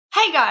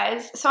Hey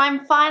guys, so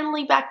I'm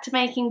finally back to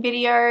making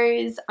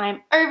videos.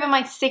 I'm over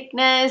my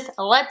sickness.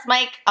 Let's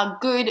make a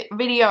good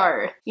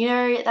video. You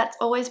know, that's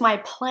always my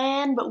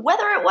plan, but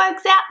whether it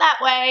works out that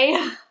way.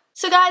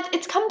 So guys,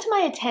 it's come to my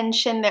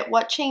attention that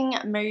watching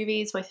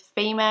movies with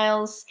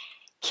females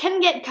can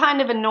get kind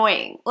of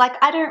annoying. Like,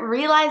 I don't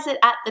realize it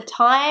at the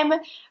time,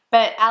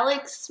 but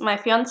Alex, my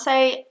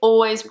fiance,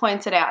 always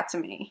points it out to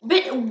me.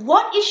 But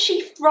what is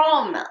she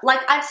from?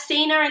 Like, I've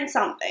seen her in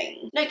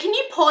something. No, can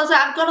you pause it?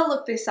 I've got to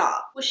look this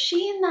up. Was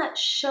she in that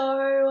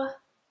show?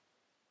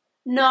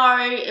 No,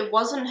 it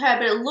wasn't her,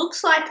 but it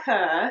looks like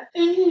her.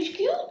 And who's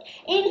cute?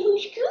 And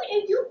who's cute?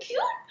 Are you cute?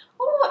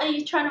 Oh, are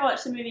you trying to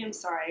watch the movie? I'm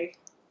sorry.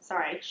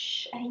 Sorry.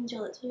 Shh,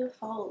 Angel, it's your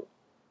fault.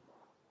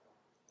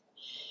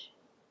 Shh.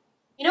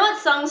 You know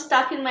what song's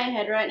stuck in my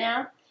head right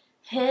now?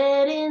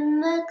 Head in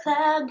the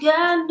cloud,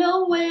 got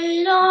no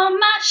weight on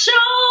my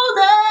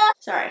shoulder.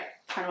 Sorry,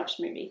 trying to watch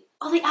the movie.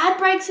 Oh, the ad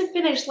breaks are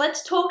finished.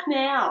 Let's talk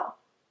now.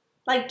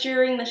 Like,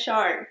 during the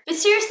show. But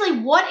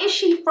seriously, what is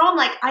she from?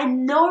 Like, I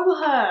know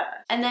her.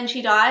 And then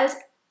she dies.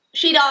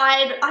 She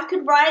died. I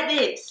could write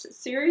this.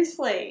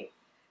 Seriously.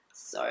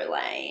 So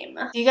lame.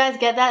 Do you guys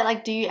get that?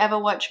 Like, do you ever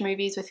watch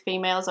movies with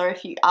females? Or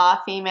if you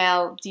are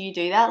female, do you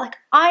do that? Like,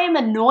 I am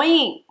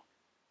annoying.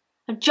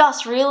 I've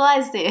just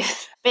realized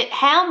this. But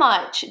how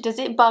much does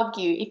it bug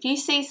you if you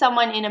see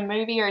someone in a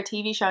movie or a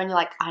TV show and you're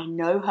like, I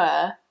know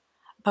her,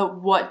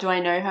 but what do I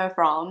know her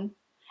from?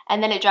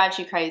 And then it drives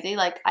you crazy.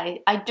 Like,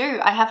 I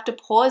do. I have to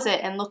pause it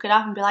and look it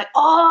up and be like,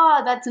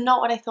 oh, that's not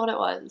what I thought it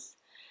was.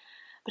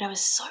 But I was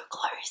so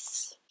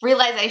close.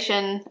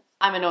 Realization,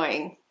 I'm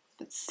annoying.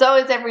 But so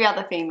is every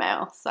other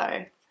female.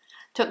 So,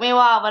 took me a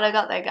while, but I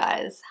got there,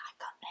 guys.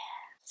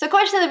 So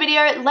question of the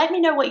video, let me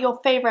know what your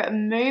favorite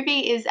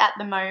movie is at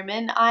the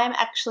moment. I'm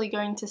actually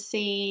going to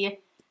see,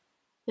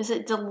 is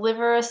it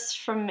Deliver Us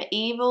from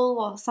Evil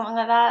or something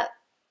like that?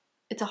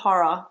 It's a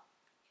horror.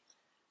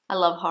 I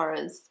love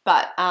horrors,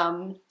 but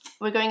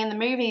we're going in the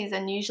movies,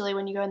 and usually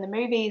when you go in the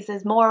movies,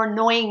 there's more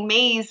annoying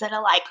me's that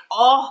are like,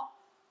 oh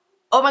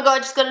my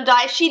god, she's gonna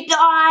die, she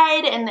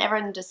died, and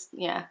everyone just,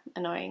 yeah,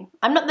 annoying.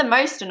 I'm not the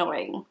most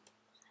annoying.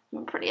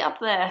 I'm pretty up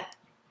there.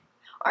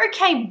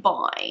 Okay,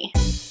 bye.